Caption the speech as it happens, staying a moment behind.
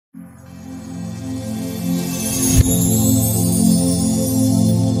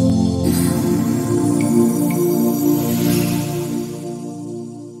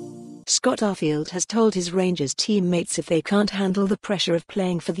Scott Arfield has told his Rangers teammates if they can't handle the pressure of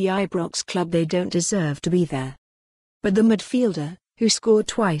playing for the Ibrox club they don't deserve to be there. But the midfielder, who scored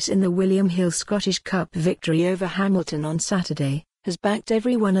twice in the William Hill Scottish Cup victory over Hamilton on Saturday, has backed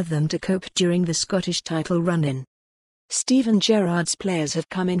every one of them to cope during the Scottish title run-in. Steven Gerrard's players have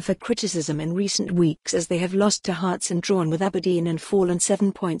come in for criticism in recent weeks as they have lost to Hearts and drawn with Aberdeen and fallen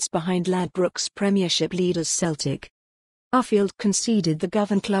 7 points behind Ladbrokes Premiership leaders Celtic. Arfield conceded the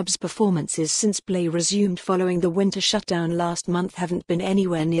Govan club's performances since play resumed following the winter shutdown last month haven't been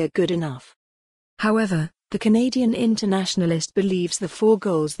anywhere near good enough. However, the Canadian internationalist believes the 4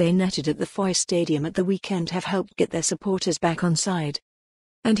 goals they netted at the FOY Stadium at the weekend have helped get their supporters back on side.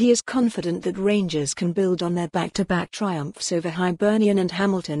 And he is confident that Rangers can build on their back-to-back triumphs over Hibernian and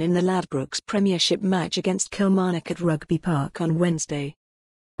Hamilton in the Ladbrokes Premiership match against Kilmarnock at Rugby Park on Wednesday.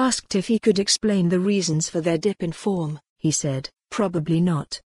 Asked if he could explain the reasons for their dip in form, he said, "Probably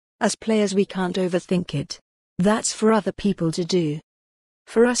not. As players we can't overthink it. That's for other people to do.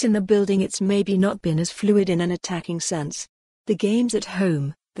 For us in the building it's maybe not been as fluid in an attacking sense. The games at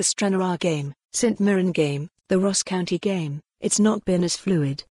home, the Stranraer game, St Mirren game, the Ross County game, it's not been as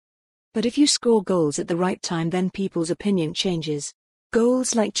fluid. But if you score goals at the right time then people's opinion changes.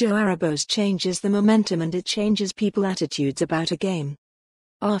 Goals like Joe Arabo's changes the momentum and it changes people's attitudes about a game."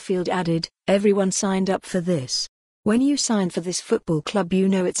 Arfield added, "Everyone signed up for this. When you sign for this football club you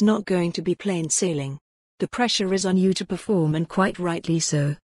know it's not going to be plain sailing. The pressure is on you to perform and quite rightly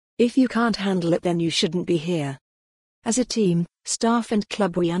so. If you can't handle it then you shouldn't be here. As a team, staff and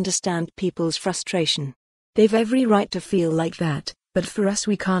club we understand people's frustration. They've every right to feel like that, but for us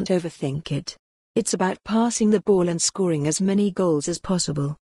we can't overthink it. It's about passing the ball and scoring as many goals as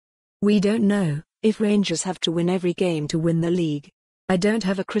possible. We don't know if Rangers have to win every game to win the league. I don't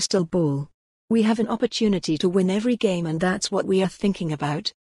have a crystal ball. We have an opportunity to win every game and that's what we are thinking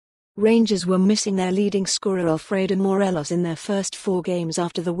about." Rangers were missing their leading scorer Alfredo Morelos in their first 4 games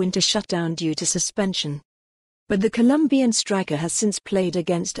after the winter shutdown due to suspension. But the Colombian striker has since played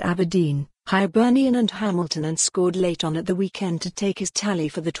against Aberdeen, Hibernian and Hamilton and scored late on at the weekend to take his tally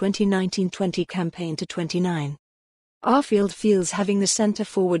for the 2019-20 campaign to 29. Arfield feels having the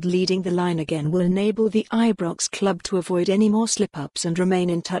centre-forward leading the line again will enable the Ibrox club to avoid any more slip-ups and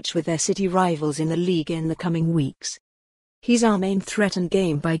remain in touch with their city rivals in the league in the coming weeks. "He's our main threat and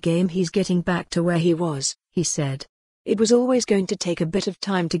game by game he's getting back to where he was," he said. "It was always going to take a bit of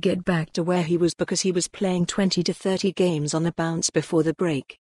time to get back to where he was because he was playing 20 to 30 games on the bounce before the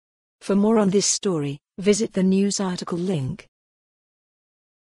break." For more on this story, visit the news article link.